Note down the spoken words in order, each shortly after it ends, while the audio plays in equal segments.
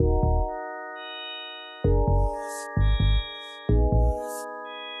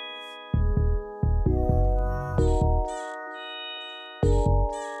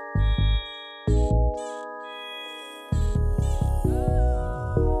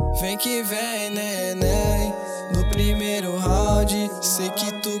Vem que vem, neném. No primeiro round, sei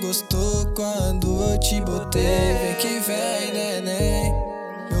que tu gostou quando eu te botei. Vem que vem, neném.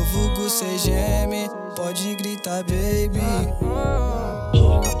 Meu vulgo cê geme, pode gritar, baby.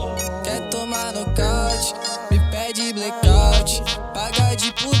 Quer tomar nocaute, me pede blackout. Paga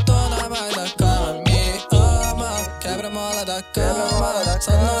de putona, mas da cama me ama. Quebra a mola da cama,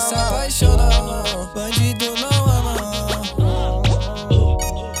 só não se apaixona. Bandido não ama.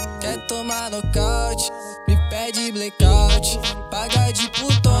 Quer tomar nocaute, me pede blackout. Paga de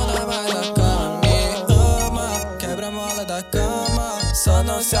putona, mas da cama me ama. Quebra a mola da cama, só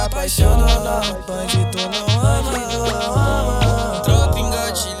não se apaixona. Bandido não ama. Tropa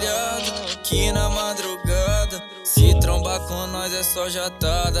engatilhada, que na madrugada. Se trombar com nós é só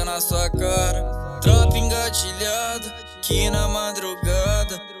jatada na sua cara. Tropa engatilhada, que na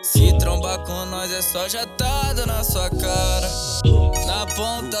madrugada. Se trombar com nós é só jatada na sua cara. Na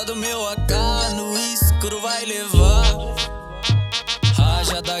ponta do meu AK, no escuro vai levar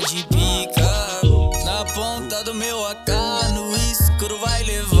rajada de pica. Na ponta do meu AK, no escuro vai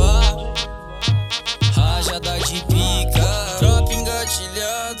levar rajada de pica. Tropa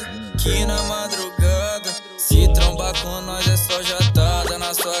engatilhada, que na madrugada. Se trombar com nós é só jatada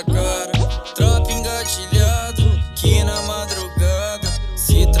na sua cara. Tropa engatilhada, que na madrugada.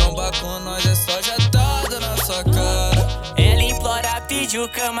 Se trombar com nós é só jatada na sua cara. Ela implora, pede o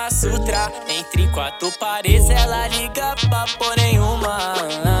Kama Sutra. Entre quatro paredes ela liga pra por nenhuma.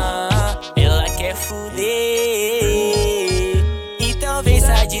 Ela quer fuder, então vem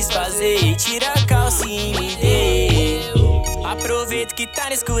satisfazer. Tira a calça e me dê. Aproveita que tá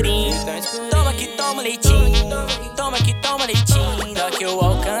no escurinho. Toma que toma leitinho. Toma que toma leitinho. Dá que eu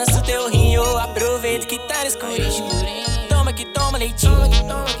alcanço teu rim. Eu aproveito que tá no escurinho. Toma que toma leitinho.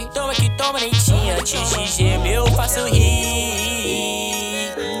 Toma que toma leitinho. Antes de gemer eu faço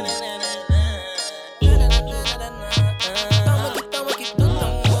rir.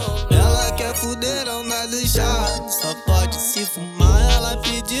 Ela quer fuder, não dá do chá. Só pode se fumar, ela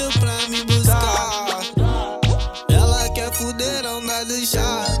pediu pra me buscar. Ela quer fuder, não dá do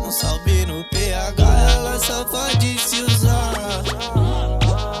chá. Um salve no PH, ela só pode se usar.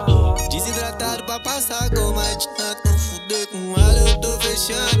 Desidratado pra passar goma. De tanto fuder com ela, eu tô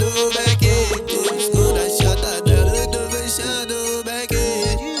fechando o back. Escuro da chata dela, eu tô fechando o back.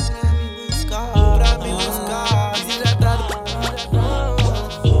 Pra me buscar, desidratado.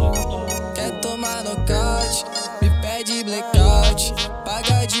 Quer tomar nocaute, me pede blackout.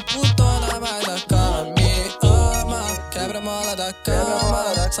 Paga de putona, mas da cama me ama. Quebra a mola da cama,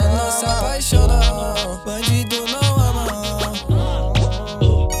 só não se apaixona. Bandido não ama.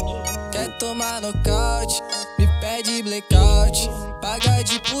 Quer tomar nocaute, me pede blackout. Paga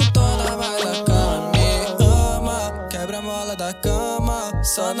de putona, mas da cama me ama. Quebra a mola da cama,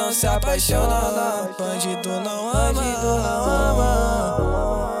 só não se apaixona. Bandido não ama. Bandido não ama.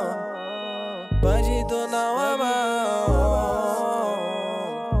 Bandido não ama.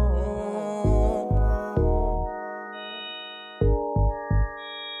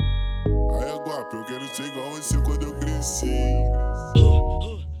 Aí, Guapo, eu quero ser igual você quando eu cresci.